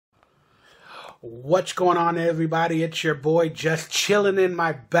What's going on, everybody? It's your boy just chilling in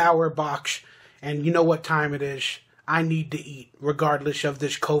my Bower box. And you know what time it is. I need to eat regardless of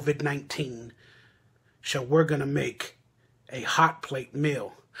this COVID-19. So we're going to make a hot plate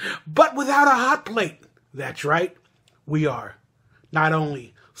meal. But without a hot plate. That's right. We are not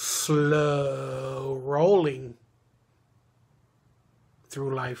only slow rolling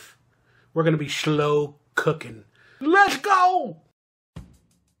through life, we're going to be slow cooking. Let's go!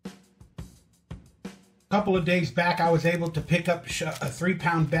 A couple of days back, I was able to pick up a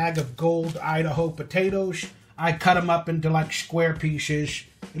 3-pound bag of gold Idaho potatoes. I cut them up into like square pieces.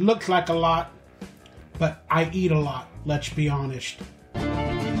 It looks like a lot, but I eat a lot, let's be honest.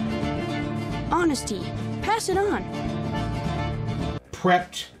 Honesty. Pass it on.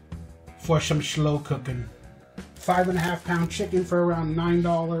 Prepped for some slow cooking. 5.5-pound chicken for around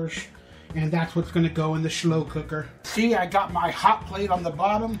 $9. And that's what's going to go in the slow cooker. See, I got my hot plate on the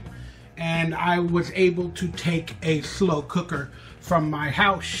bottom. And I was able to take a slow cooker from my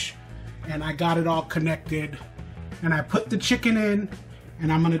house. And I got it all connected. And I put the chicken in.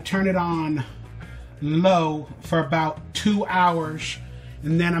 And I'm going to turn it on low for about 2 hours.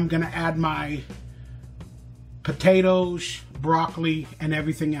 And then I'm going to add my potatoes, broccoli, and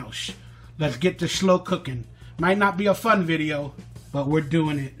everything else. Let's get to slow cooking. Might not be a fun video, but we're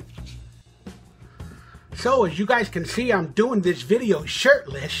doing it. So as you guys can see, I'm doing this video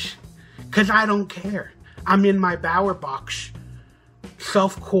shirtless because I don't care. I'm in my Bower box,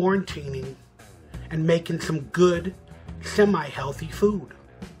 self-quarantining and making some good, semi-healthy food.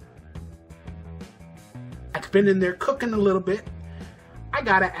 It's been in there cooking a little bit. I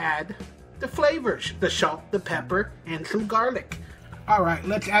gotta add the flavors, the salt, the pepper, and some garlic. All right,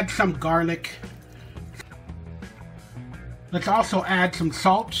 let's add some garlic. Let's also add some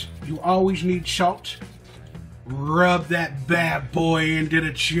salt. You always need salt. Rub that bad boy into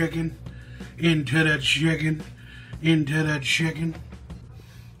the chicken, into the chicken, into the chicken.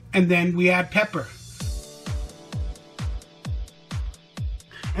 And then we add pepper.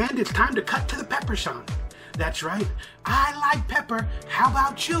 And it's time to cut to the pepper song. That's right. I like pepper. How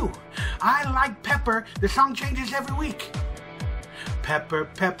about you? I like pepper. The song changes every week. Pepper,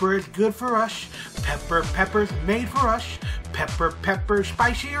 pepper is good for us. Pepper, pepper's made for us. Pepper, pepper,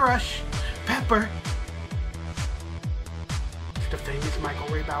 spicier us. Pepper. It's the famous Michael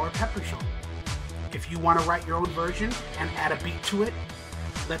Ray Bower pepper song. If you want to write your own version and add a beat to it,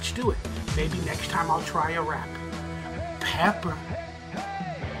 let's do it. Maybe next time I'll try a rap. Pepper.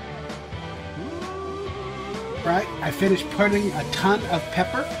 Right, I finished putting a ton of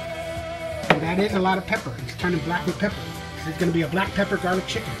pepper, and that is a lot of pepper. It's turning black with pepper. This is going to be a black pepper garlic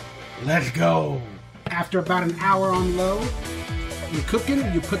chicken. Let's go. After about an hour on low and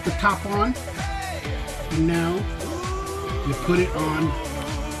cooking, you put the top on, and now you put it on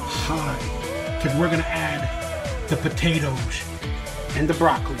high, because we're going to add the potatoes and the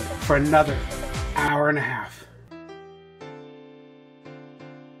broccoli for another hour and a half.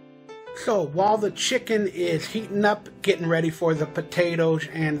 So while the chicken is heating up, getting ready for the potatoes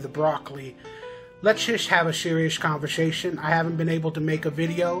and the broccoli, let's just have a serious conversation. I haven't been able to make a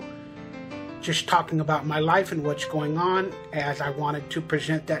video just talking about my life and what's going on, as I wanted to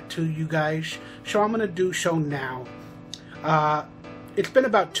present that to you guys. So I'm going to do so now. It's been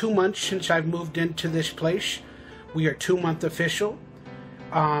about 2 months since I've moved into this place. We are 2-month official.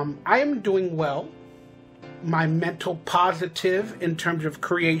 I am doing well. My mental positive in terms of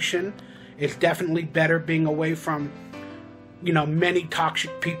creation is definitely better, being away from, many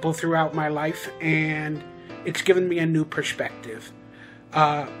toxic people throughout my life, and it's given me a new perspective.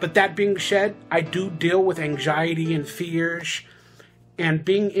 But that being said, I do deal with anxiety and fears, and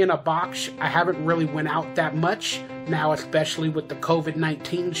being in a box, I haven't really went out that much. Now, especially with the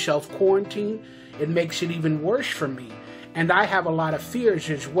COVID-19 self-quarantine, it makes it even worse for me. And I have a lot of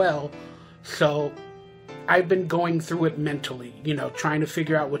fears as well, so I've been going through it mentally, trying to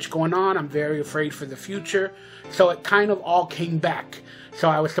figure out what's going on. I'm very afraid for the future. So it kind of all came back. So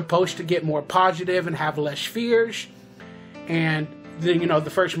I was supposed to get more positive and have less fears. And then, the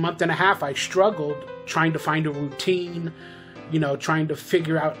first month and a half, I struggled trying to find a routine, trying to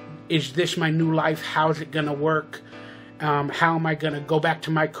figure out, is this my new life? How's it going to work? How am I going to go back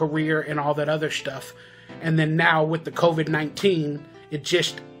to my career and all that other stuff? And then now with the COVID-19, it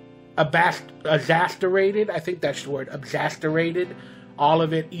just exacerbated, I think that's the word, exacerbated all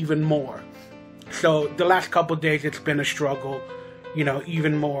of it even more. So the last couple of days, it's been a struggle,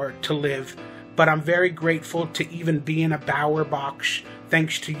 even more to live. But I'm very grateful to even be in a Bower box,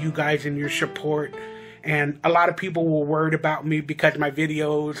 thanks to you guys and your support. And a lot of people were worried about me because my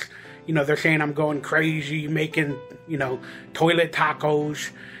videos, they're saying I'm going crazy, making, toilet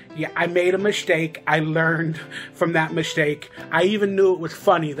tacos, Yeah, I made a mistake. I learned from that mistake. I even knew it was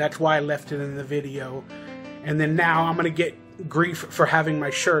funny. That's why I left it in the video. And then now I'm going to get grief for having my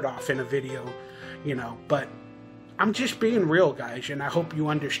shirt off in a video, you know. But I'm just being real, guys, and I hope you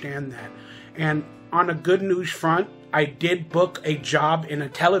understand that. And on a good news front, I did book a job in a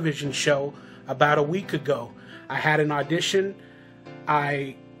television show about a week ago. I had an audition.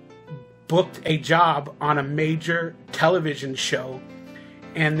 I booked a job on a major television show.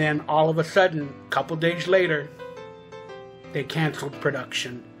 And then all of a sudden, a couple days later, they canceled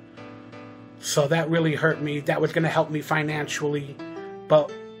production. So that really hurt me. That was going to help me financially.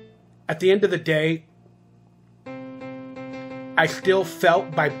 But at the end of the day, I still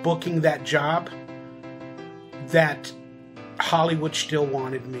felt by booking that job that Hollywood still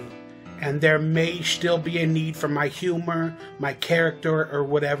wanted me. And there may still be a need for my humor, my character, or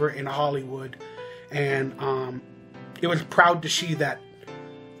whatever in Hollywood. And it was proud to see that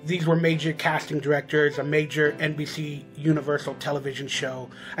these were major casting directors, a major NBC Universal television show.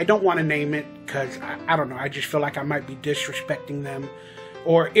 I don't want to name it because, I don't know, I just feel like I might be disrespecting them.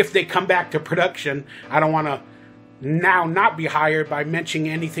 Or if they come back to production, I don't want to now not be hired by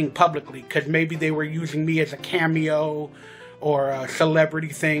mentioning anything publicly, because maybe they were using me as a cameo or a celebrity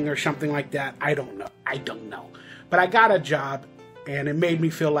thing or something like that. I don't know. But I got a job, and it made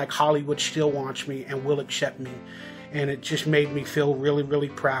me feel like Hollywood still wants me and will accept me. And it just made me feel really, really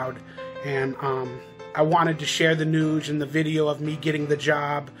proud. And I wanted to share the news and the video of me getting the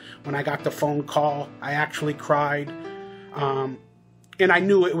job. When I got the phone call, I actually cried. And I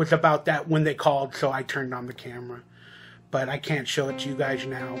knew it was about that when they called, so I turned on the camera. But I can't show it to you guys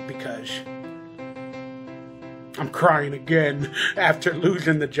now because I'm crying again after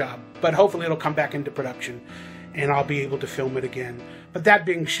losing the job. But hopefully it'll come back into production and I'll be able to film it again. But that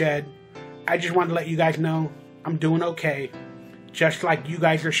being said, I just wanted to let you guys know I'm doing okay. Just like you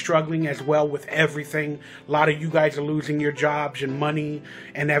guys are struggling as well with everything. A lot of you guys are losing your jobs and money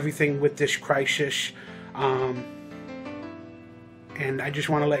and everything with this crisis. And I just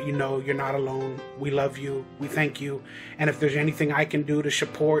want to let you know you're not alone. We love you. We thank you. And if there's anything I can do to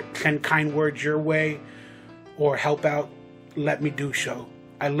support, send kind words your way, or help out, let me do so.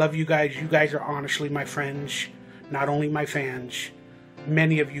 I love you guys. You guys are honestly my friends, not only my fans.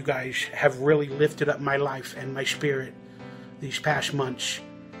 Many of you guys have really lifted up my life and my spirit these past months.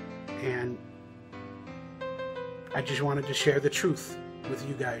 And I just wanted to share the truth with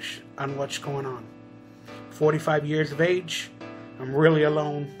you guys on what's going on. 45 years of age, I'm really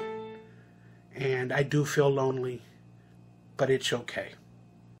alone. And I do feel lonely, but it's okay.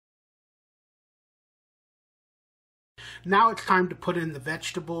 Now it's time to put in the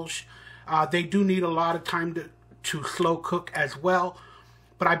vegetables. They do need a lot of time to slow cook as well.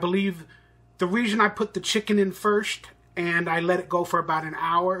 But I believe the reason I put the chicken in first and I let it go for about an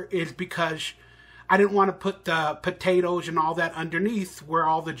hour is because I didn't want to put the potatoes and all that underneath where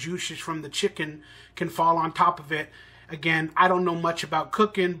all the juices from the chicken can fall on top of it. Again, I don't know much about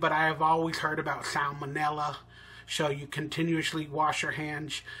cooking, but I have always heard about salmonella. So you continuously wash your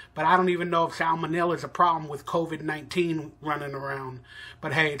hands. But I don't even know if salmonella is a problem with COVID-19 running around.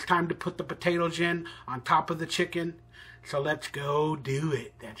 But hey, it's time to put the potatoes in on top of the chicken. So let's go do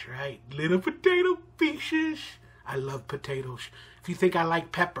it. That's right. Little potato pieces. I love potatoes. If you think I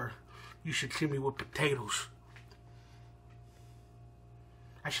like pepper, you should see me with potatoes.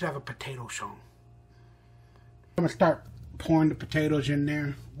 I should have a potato song. I'm going to start pouring the potatoes in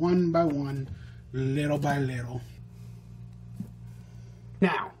there one by one, little by little.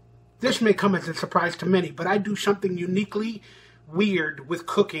 Now, this may come as a surprise to many, but I do something uniquely weird with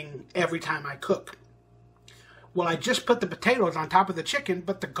cooking every time I cook. Well, I just put the potatoes on top of the chicken,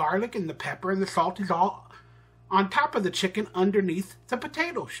 but the garlic and the pepper and the salt is all on top of the chicken underneath the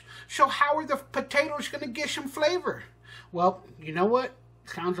potatoes. So how are the potatoes going to get some flavor? Well, you know what?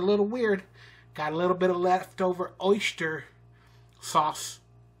 Sounds a little weird. Got a little bit of leftover oyster sauce.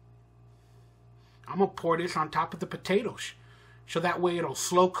 I'm going to pour this on top of the potatoes. So that way it'll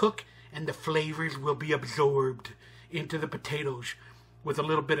slow cook and the flavors will be absorbed into the potatoes with a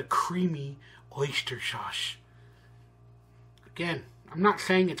little bit of creamy oyster sauce. Again, I'm not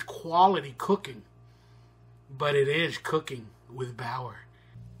saying it's quality cooking, but it is cooking with Bauer.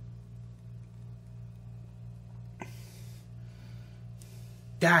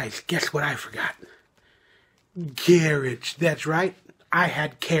 Guys, guess what I forgot? Carrots. That's right. I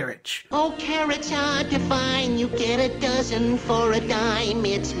had carrots. Oh, carrots are divine. You get a dozen for a dime.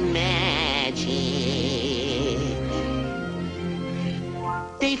 It's magic.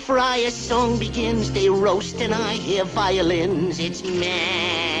 They fry, a song begins. They roast and I hear violins. It's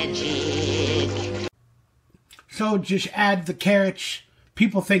magic. So just add the carrots,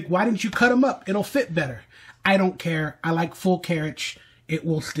 People think, why didn't you cut them up? It'll fit better. I don't care. I like full carrots. It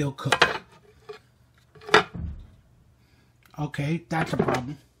will still cook. Okay, that's a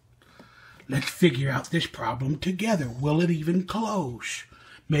problem. Let's figure out this problem together. Will it even close?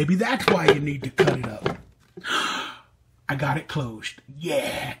 Maybe that's why you need to cut it up. I got it closed.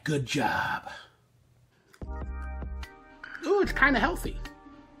 Yeah, good job. Ooh, it's kind of healthy.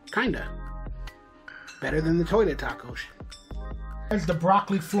 Kind of. Better than the toilet tacos. There's the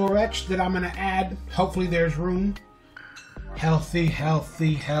broccoli florets that I'm going to add. Hopefully there's room. Healthy,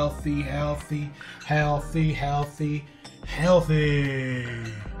 healthy, healthy, healthy, healthy, healthy, healthy.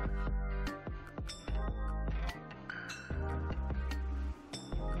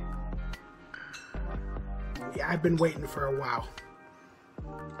 Yeah, I've been waiting for a while.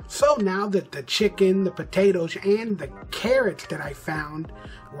 So now that the chicken, the potatoes, and the carrots that I found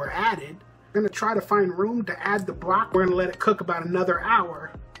were added, I'm going to try to find room to add the broccoli. We're going to let it cook about another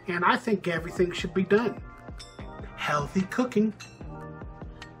hour, and I think everything should be done. Healthy cooking.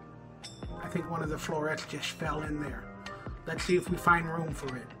 I think one of the florets just fell in there. Let's see if we find room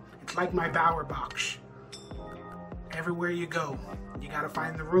for it. It's like my Bower box. Everywhere you go, you got to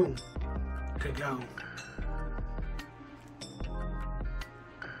find the room to go.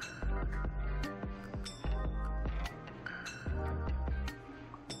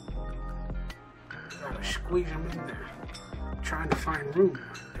 Gotta squeeze them in there. Trying to find room.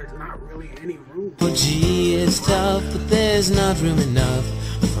 There's not really any room. Oh gee, it's tough, but there's not room enough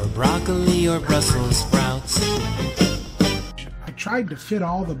for broccoli or Brussels sprouts. I tried to fit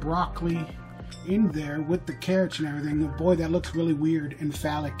all the broccoli in there with the carrots and everything. Boy, that looks really weird and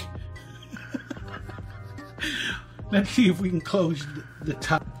phallic. Let's see if we can close the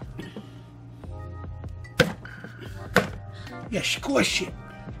top. Yeah, squish it.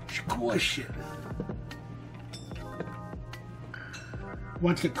 Squish it.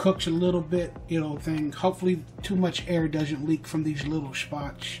 Once it cooks a little bit, it'll hopefully too much air doesn't leak from these little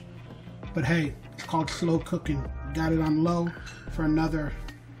spots. But hey, it's called slow cooking. Got it on low for another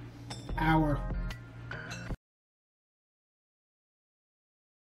hour.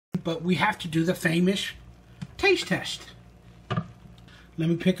 But we have to do the famous taste test. Let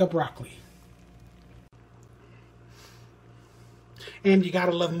me pick up broccoli. And you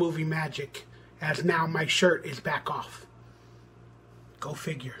gotta love movie magic, as now my shirt is back off. Go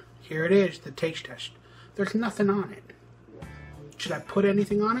figure. Here it is, the taste test. There's nothing on it. Should I put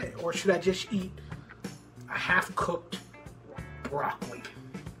anything on it, or should I just eat a half-cooked broccoli?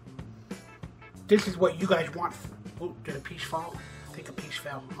 This is what you guys want. Oh, did a piece fall? I think a piece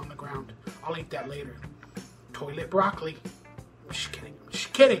fell on the ground. I'll eat that later. Toilet broccoli. I'm just kidding. I'm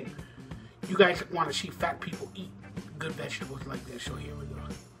just kidding. You guys want to see fat people eat good vegetables like this, so here we go.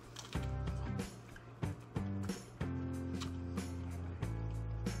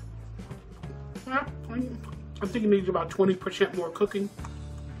 I think it needs about 20% more cooking,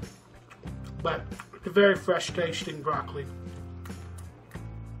 but it's a very fresh tasting broccoli.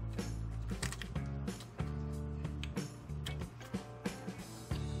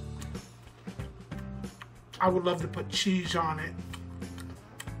 I would love to put cheese on it.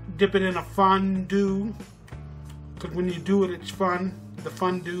 Dip it in a fondue, because when you do it, it's fun. The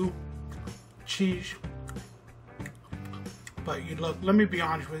fondue cheese. But you look, let me be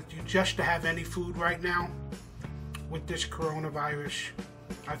honest with you, just to have any food right now with this coronavirus,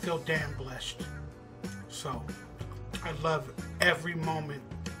 I feel damn blessed. So I love every moment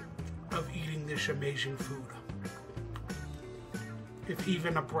of eating this amazing food. If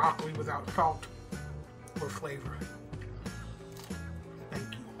even a broccoli without salt or flavor.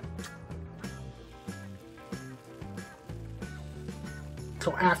 Thank you.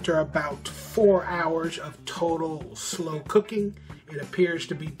 So after about 4 hours of total slow cooking, it appears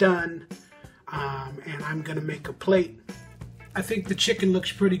to be done, and I'm gonna make a plate. I think the chicken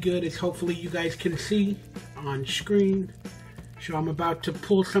looks pretty good, as hopefully you guys can see on screen. So I'm about to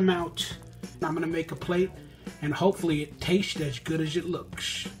pull some out. I'm gonna make a plate, and hopefully it tastes as good as it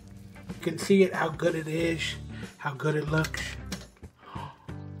looks. You can see it, how good it is, how good it looks.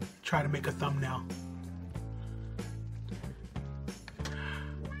 Try to make a thumbnail.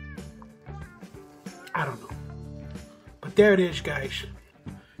 I don't know. But there it is, guys.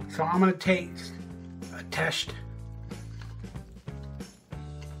 So I'm going to take a test.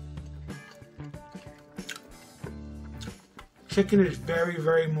 Chicken is very,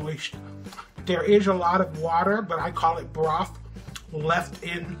 very moist. There is a lot of water, but I call it broth, left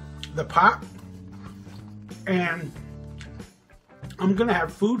in the pot. And I'm going to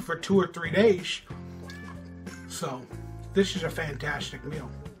have food for 2 or 3 days. So this is a fantastic meal.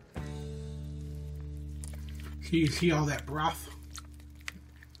 You see all that broth?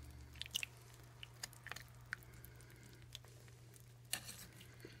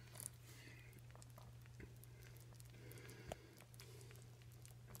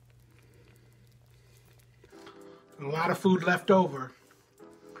 lot of food left over,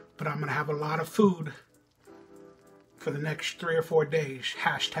 but I'm going to have a lot of food for the next 3 or 4 days.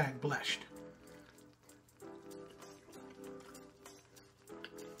 Hashtag blessed.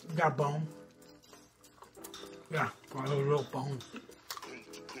 Got a bone. Yeah, got a little bone.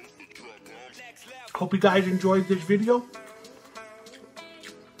 Hope you guys enjoyed this video.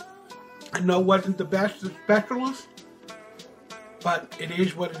 I know it wasn't the best of specials, but it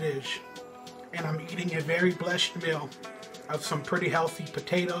is what it is. And I'm eating a very blessed meal of some pretty healthy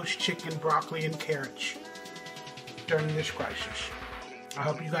potatoes, chicken, broccoli, and carrots during this crisis. I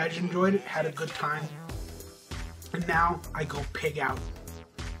hope you guys enjoyed it, had a good time. And now I go pig out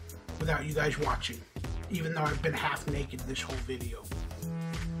without you guys watching, even though I've been half naked this whole video.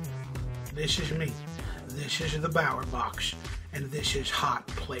 This is me. This is the Bower Box. And this is Hot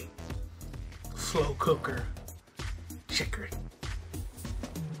Plate. Slow cooker chicken.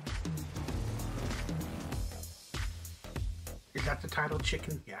 Is that the title,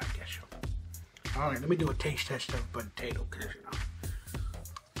 chicken? Yeah, I guess so. Alright, let me do a taste test of potato, because, you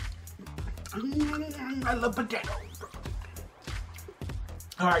know. I love potato.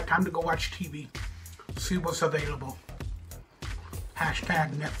 Alright, time to go watch TV. See what's available.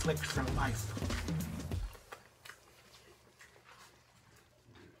 Hashtag Netflix for life.